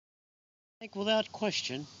think without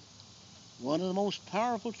question, one of the most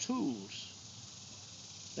powerful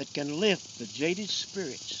tools that can lift the jaded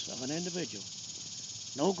spirits of an individual.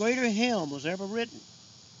 No greater hymn was ever written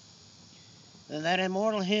than that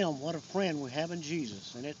immortal hymn, What a Friend We Have in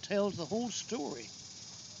Jesus. And it tells the whole story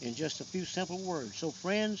in just a few simple words. So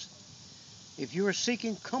friends, if you are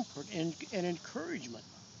seeking comfort and encouragement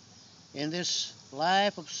in this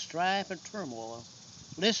life of strife and turmoil,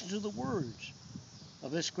 listen to the words of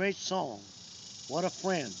this great song, What a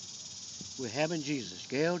Friend We Have in Jesus.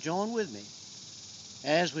 Gail, join with me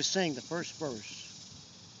as we sing the first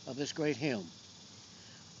verse of this great hymn.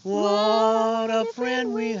 What a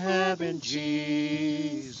friend we have in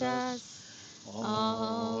Jesus,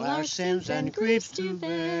 all our sins and griefs to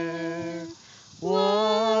bear.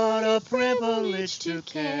 What a privilege to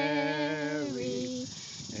carry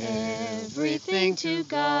everything to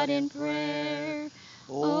God in prayer.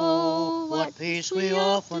 Oh, what peace we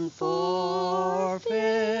often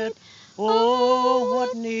forfeit. Oh,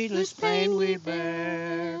 what needless pain we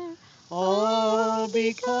bear. All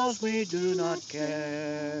because we do not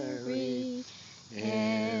carry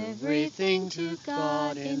everything to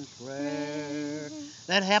God in prayer.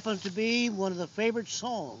 That happens to be one of the favorite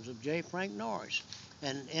songs of J. Frank Norris.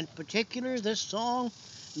 And in particular, this song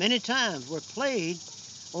many times were played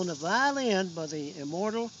on the violin by the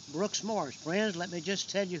immortal Brooks Morris. Friends, let me just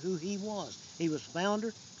tell you who he was. He was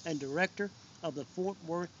founder and director of the Fort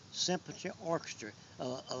Worth Symphony Orchestra,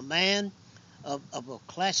 a man of a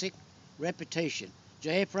classic reputation.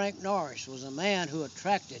 J. Frank Norris was a man who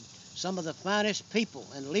attracted some of the finest people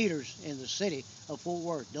and leaders in the city of Fort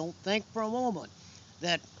Worth. Don't think for a moment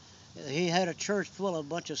that he had a church full of a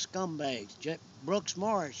bunch of scumbags. Brooks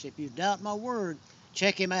Morris, if you doubt my word,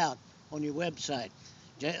 check him out on your website.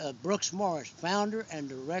 Brooks Morris, founder and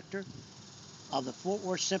director of the Fort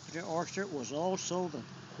Worth Symphony Orchestra, was also the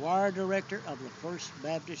choir director of the First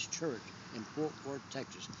Baptist Church in Fort Worth,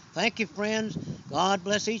 Texas. Thank you, friends. God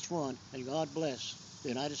bless each one, and God bless the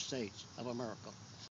United States of America.